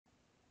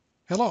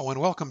Hello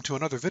and welcome to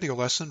another video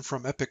lesson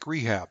from Epic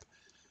Rehab.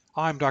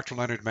 I'm Dr.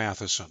 Leonard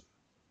Matheson.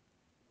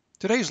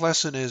 Today's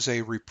lesson is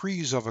a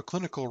reprise of a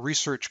Clinical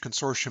Research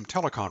Consortium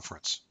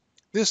teleconference.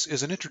 This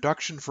is an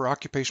introduction for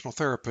occupational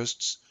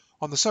therapists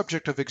on the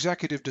subject of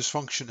executive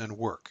dysfunction and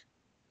work.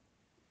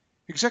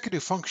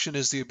 Executive function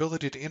is the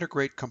ability to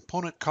integrate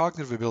component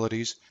cognitive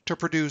abilities to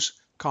produce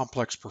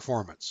complex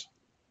performance.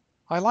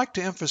 I like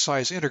to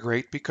emphasize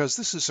integrate because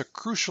this is a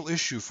crucial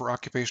issue for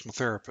occupational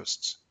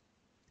therapists.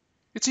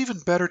 It's even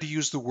better to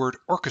use the word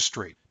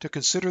orchestrate to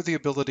consider the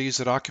abilities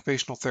that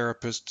occupational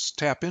therapists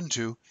tap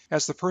into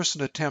as the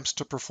person attempts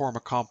to perform a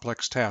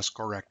complex task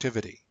or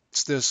activity.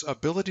 It's this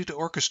ability to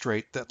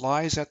orchestrate that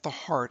lies at the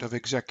heart of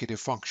executive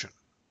function.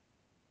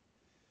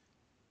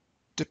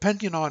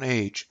 Depending on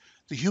age,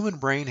 the human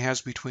brain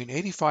has between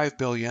 85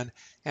 billion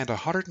and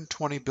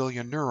 120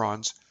 billion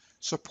neurons,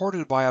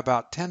 supported by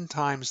about 10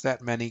 times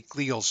that many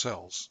glial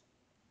cells.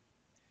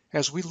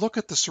 As we look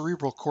at the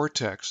cerebral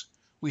cortex,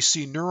 we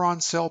see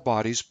neuron cell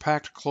bodies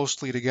packed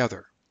closely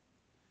together.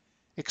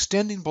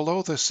 Extending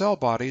below the cell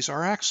bodies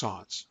are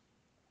axons.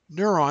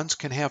 Neurons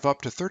can have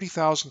up to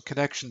 30,000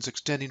 connections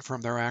extending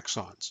from their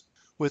axons,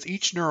 with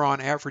each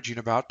neuron averaging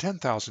about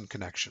 10,000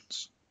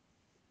 connections.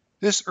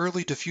 This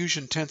early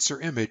diffusion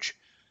tensor image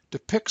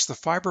depicts the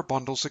fiber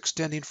bundles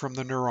extending from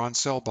the neuron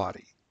cell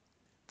body.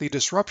 The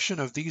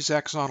disruption of these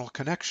axonal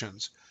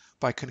connections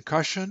by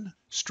concussion,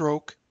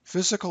 stroke,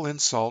 physical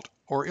insult,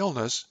 or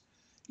illness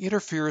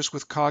interferes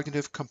with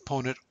cognitive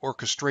component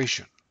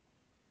orchestration.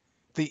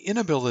 The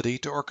inability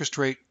to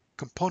orchestrate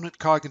component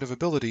cognitive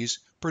abilities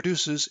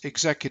produces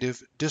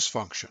executive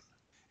dysfunction.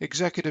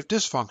 Executive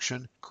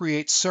dysfunction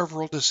creates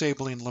several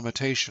disabling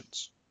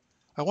limitations.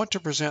 I want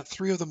to present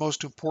three of the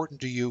most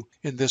important to you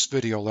in this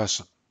video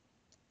lesson.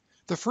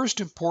 The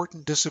first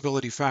important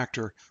disability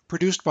factor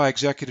produced by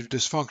executive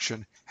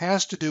dysfunction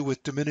has to do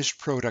with diminished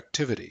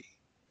productivity.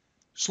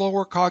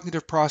 Slower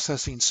cognitive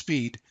processing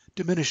speed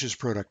diminishes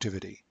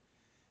productivity.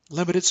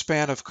 Limited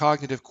span of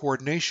cognitive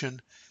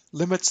coordination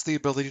limits the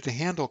ability to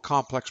handle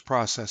complex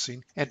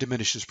processing and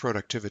diminishes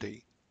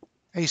productivity.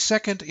 A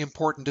second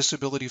important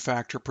disability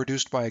factor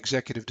produced by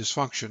executive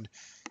dysfunction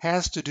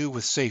has to do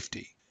with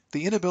safety.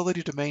 The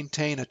inability to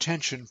maintain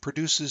attention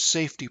produces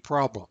safety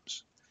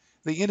problems.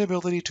 The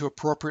inability to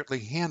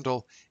appropriately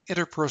handle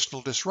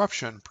interpersonal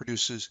disruption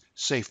produces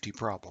safety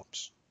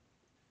problems.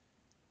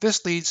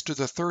 This leads to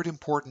the third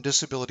important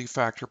disability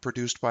factor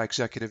produced by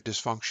executive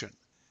dysfunction.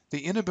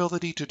 The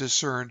inability to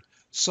discern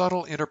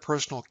subtle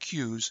interpersonal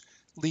cues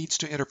leads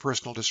to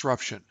interpersonal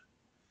disruption.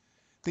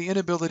 The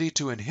inability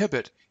to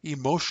inhibit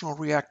emotional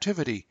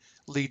reactivity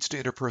leads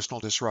to interpersonal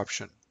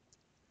disruption.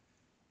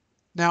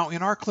 Now,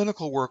 in our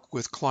clinical work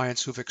with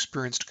clients who've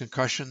experienced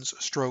concussions,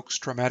 strokes,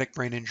 traumatic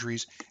brain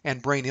injuries,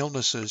 and brain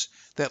illnesses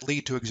that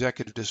lead to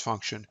executive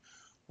dysfunction,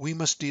 we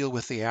must deal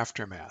with the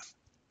aftermath.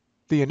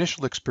 The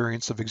initial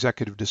experience of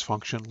executive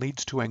dysfunction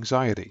leads to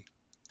anxiety,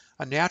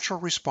 a natural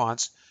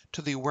response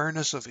to the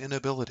awareness of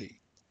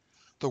inability.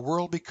 The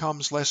world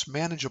becomes less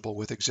manageable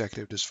with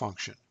executive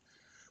dysfunction.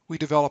 We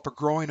develop a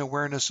growing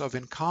awareness of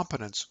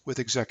incompetence with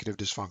executive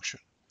dysfunction.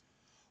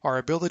 Our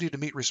ability to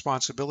meet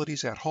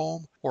responsibilities at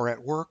home or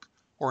at work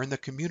or in the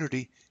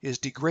community is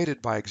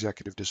degraded by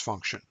executive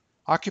dysfunction.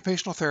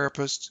 Occupational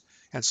therapists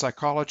and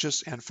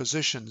psychologists and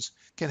physicians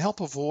can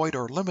help avoid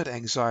or limit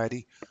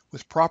anxiety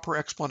with proper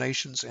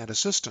explanations and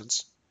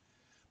assistance.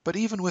 But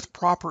even with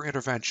proper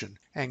intervention,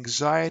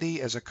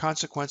 anxiety as a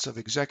consequence of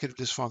executive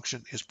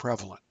dysfunction is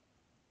prevalent.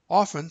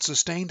 Often,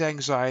 sustained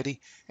anxiety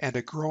and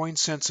a growing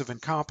sense of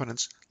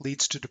incompetence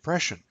leads to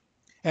depression.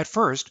 At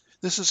first,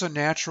 this is a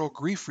natural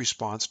grief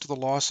response to the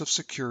loss of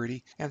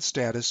security and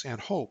status and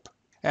hope.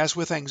 As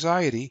with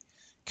anxiety,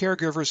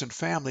 caregivers and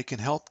family can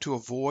help to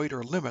avoid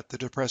or limit the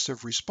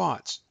depressive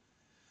response.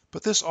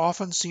 But this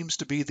often seems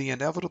to be the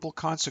inevitable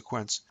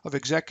consequence of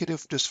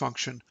executive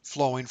dysfunction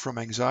flowing from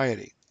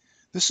anxiety.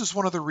 This is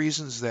one of the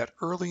reasons that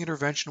early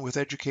intervention with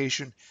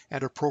education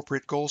and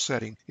appropriate goal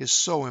setting is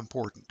so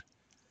important.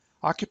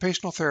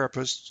 Occupational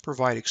therapists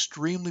provide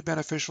extremely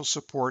beneficial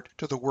support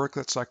to the work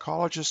that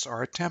psychologists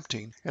are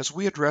attempting as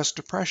we address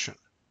depression.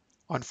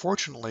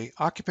 Unfortunately,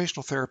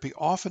 occupational therapy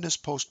often is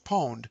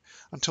postponed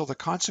until the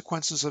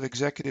consequences of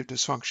executive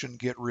dysfunction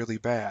get really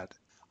bad.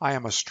 I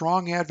am a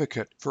strong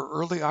advocate for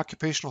early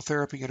occupational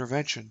therapy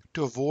intervention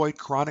to avoid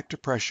chronic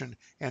depression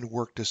and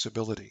work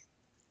disability.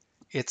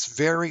 It's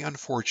very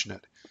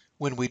unfortunate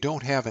when we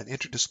don't have an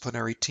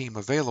interdisciplinary team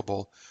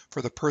available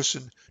for the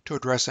person to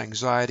address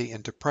anxiety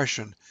and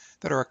depression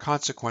that are a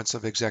consequence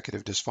of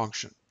executive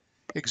dysfunction.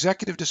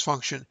 Executive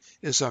dysfunction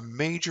is a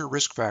major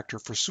risk factor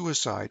for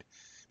suicide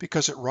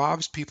because it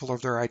robs people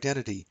of their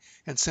identity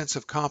and sense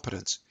of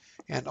competence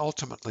and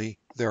ultimately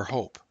their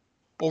hope.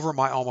 Over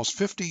my almost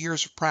 50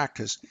 years of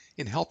practice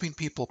in helping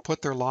people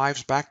put their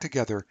lives back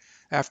together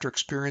after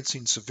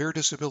experiencing severe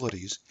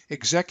disabilities,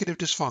 executive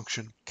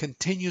dysfunction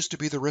continues to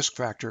be the risk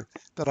factor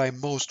that I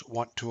most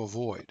want to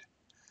avoid.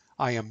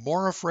 I am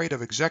more afraid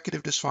of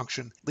executive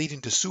dysfunction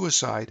leading to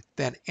suicide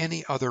than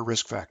any other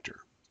risk factor.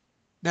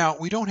 Now,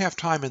 we don't have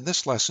time in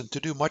this lesson to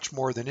do much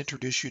more than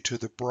introduce you to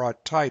the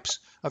broad types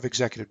of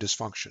executive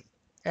dysfunction.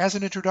 As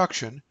an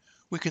introduction,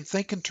 we can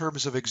think in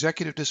terms of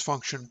executive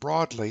dysfunction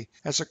broadly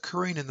as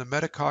occurring in the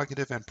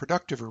metacognitive and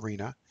productive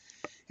arena,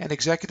 and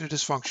executive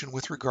dysfunction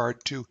with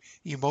regard to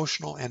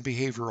emotional and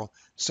behavioral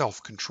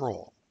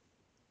self-control.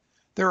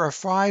 There are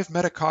 5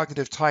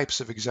 metacognitive types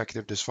of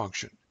executive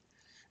dysfunction: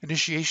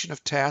 initiation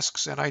of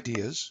tasks and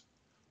ideas,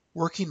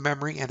 working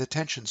memory and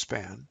attention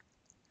span,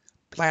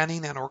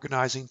 planning and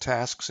organizing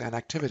tasks and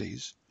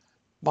activities,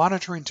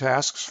 monitoring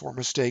tasks for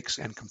mistakes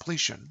and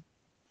completion,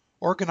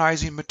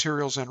 organizing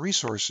materials and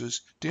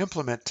resources to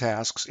implement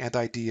tasks and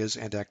ideas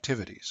and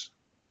activities.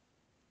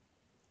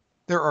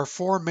 There are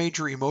 4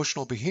 major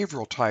emotional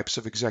behavioral types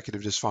of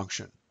executive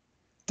dysfunction: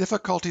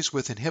 difficulties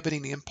with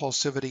inhibiting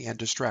impulsivity and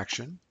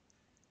distraction,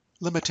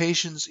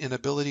 limitations in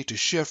ability to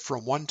shift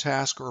from one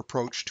task or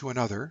approach to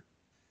another,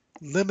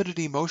 limited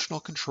emotional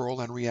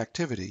control and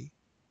reactivity,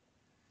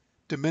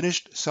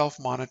 diminished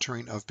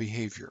self-monitoring of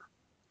behavior.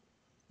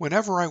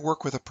 Whenever I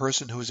work with a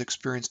person who has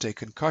experienced a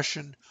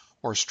concussion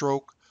or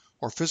stroke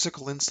or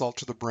physical insult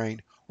to the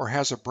brain or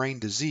has a brain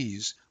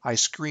disease, I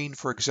screen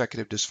for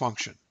executive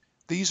dysfunction.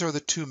 These are the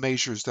 2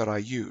 measures that I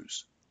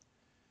use.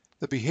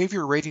 The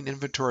Behavior Rating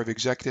Inventory of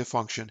Executive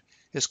Function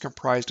is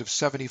comprised of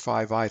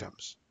 75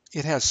 items.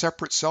 It has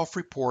separate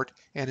self-report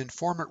and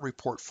informant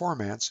report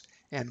formats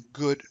and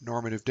good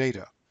normative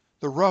data.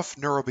 The rough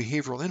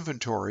neurobehavioral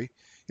inventory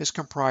is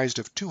comprised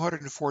of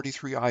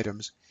 243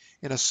 items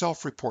in a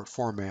self-report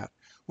format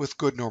with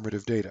good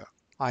normative data.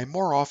 I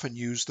more often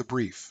use the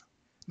brief.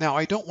 Now,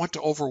 I don't want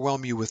to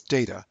overwhelm you with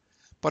data,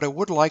 but I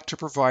would like to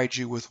provide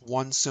you with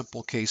one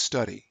simple case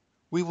study.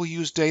 We will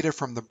use data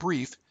from the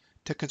brief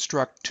to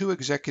construct 2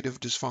 executive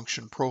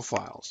dysfunction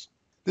profiles.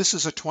 This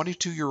is a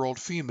 22-year-old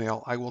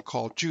female I will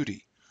call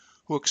Judy,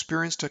 who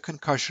experienced a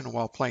concussion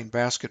while playing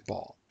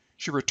basketball.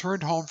 She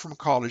returned home from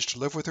college to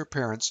live with her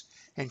parents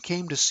and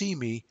came to see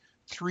me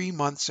 3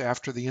 months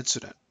after the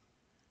incident.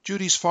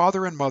 Judy's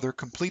father and mother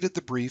completed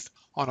the brief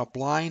on a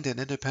blind and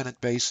independent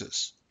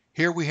basis.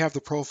 Here we have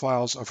the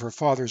profiles of her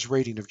father's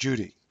rating of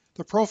Judy.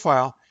 The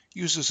profile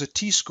uses a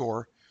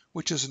T-score,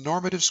 which is a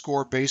normative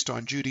score based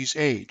on Judy's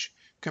age,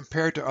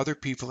 compared to other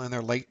people in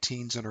their late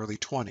teens and early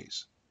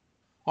 20s.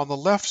 On the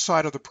left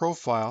side of the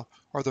profile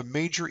are the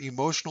major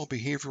emotional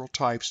behavioral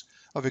types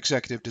of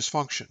executive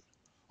dysfunction.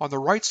 On the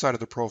right side of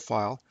the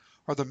profile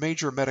are the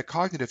major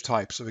metacognitive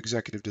types of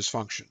executive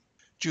dysfunction.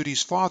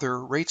 Judy's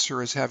father rates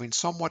her as having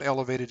somewhat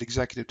elevated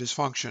executive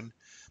dysfunction,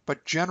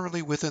 but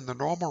generally within the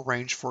normal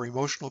range for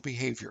emotional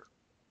behavior.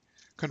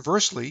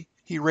 Conversely,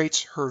 he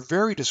rates her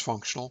very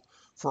dysfunctional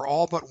for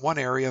all but one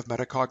area of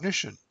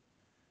metacognition.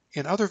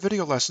 In other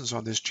video lessons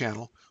on this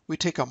channel, we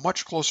take a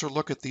much closer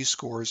look at these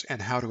scores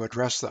and how to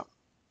address them.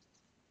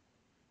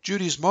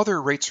 Judy's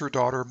mother rates her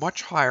daughter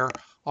much higher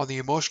on the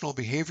emotional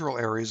behavioral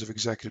areas of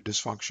executive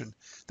dysfunction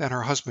than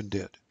her husband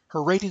did.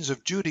 Her ratings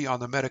of Judy on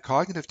the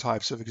metacognitive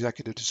types of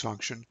executive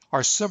dysfunction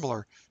are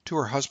similar to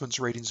her husband's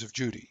ratings of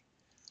Judy.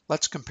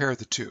 Let's compare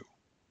the 2.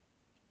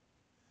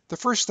 The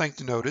first thing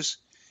to notice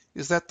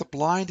is that the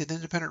blind and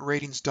independent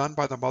ratings done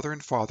by the mother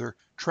and father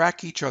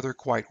track each other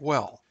quite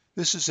well.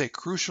 This is a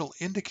crucial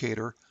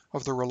indicator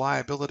of the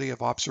reliability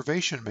of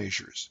observation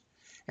measures,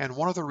 and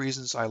one of the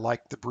reasons I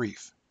like the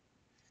brief.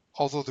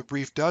 Although the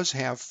brief does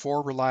have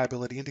 4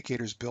 reliability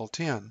indicators built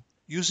in,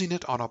 using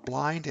it on a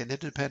blind and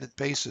independent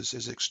basis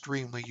is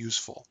extremely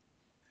useful.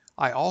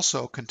 I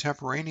also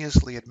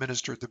contemporaneously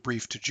administered the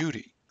brief to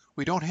Judy.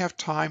 We don't have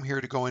time here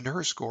to go into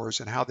her scores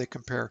and how they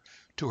compare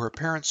to her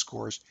parents'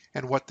 scores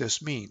and what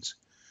this means.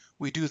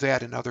 We do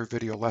that in other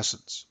video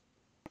lessons.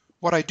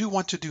 What I do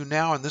want to do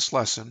now in this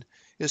lesson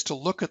is to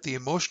look at the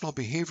emotional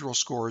behavioral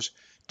scores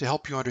to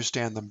help you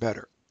understand them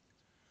better.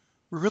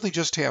 We really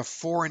just have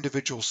 4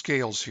 individual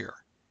scales here.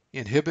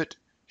 Inhibit,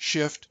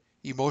 shift,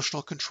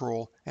 emotional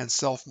control, and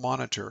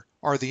self-monitor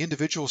are the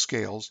individual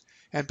scales,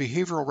 and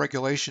behavioral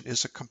regulation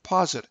is a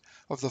composite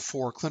of the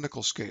 4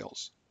 clinical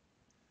scales.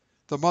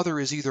 The mother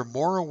is either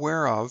more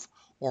aware of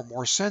or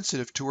more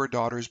sensitive to her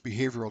daughter's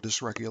behavioral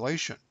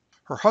dysregulation.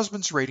 Her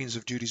husband's ratings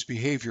of Judy's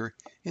behavior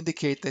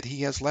indicate that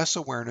he has less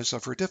awareness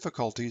of her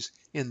difficulties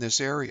in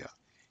this area.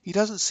 He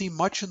doesn't see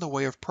much in the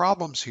way of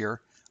problems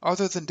here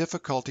other than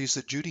difficulties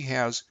that Judy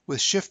has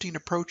with shifting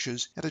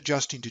approaches and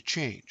adjusting to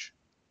change.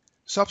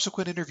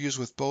 Subsequent interviews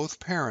with both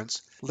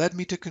parents led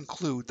me to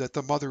conclude that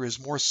the mother is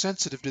more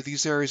sensitive to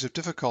these areas of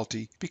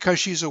difficulty because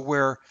she's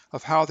aware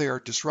of how they are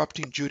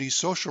disrupting Judy's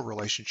social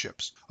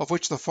relationships, of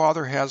which the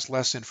father has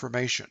less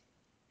information.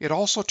 It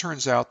also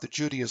turns out that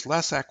Judy is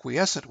less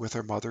acquiescent with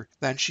her mother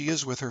than she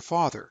is with her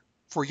father.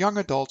 For young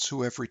adults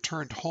who have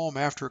returned home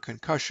after a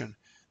concussion,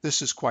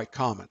 this is quite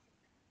common.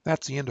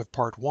 That's the end of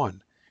part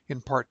 1. In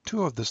part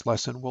 2 of this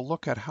lesson, we'll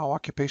look at how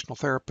occupational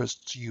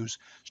therapists use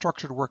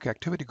structured work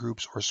activity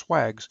groups or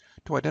SWAGs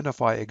to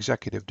identify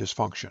executive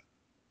dysfunction.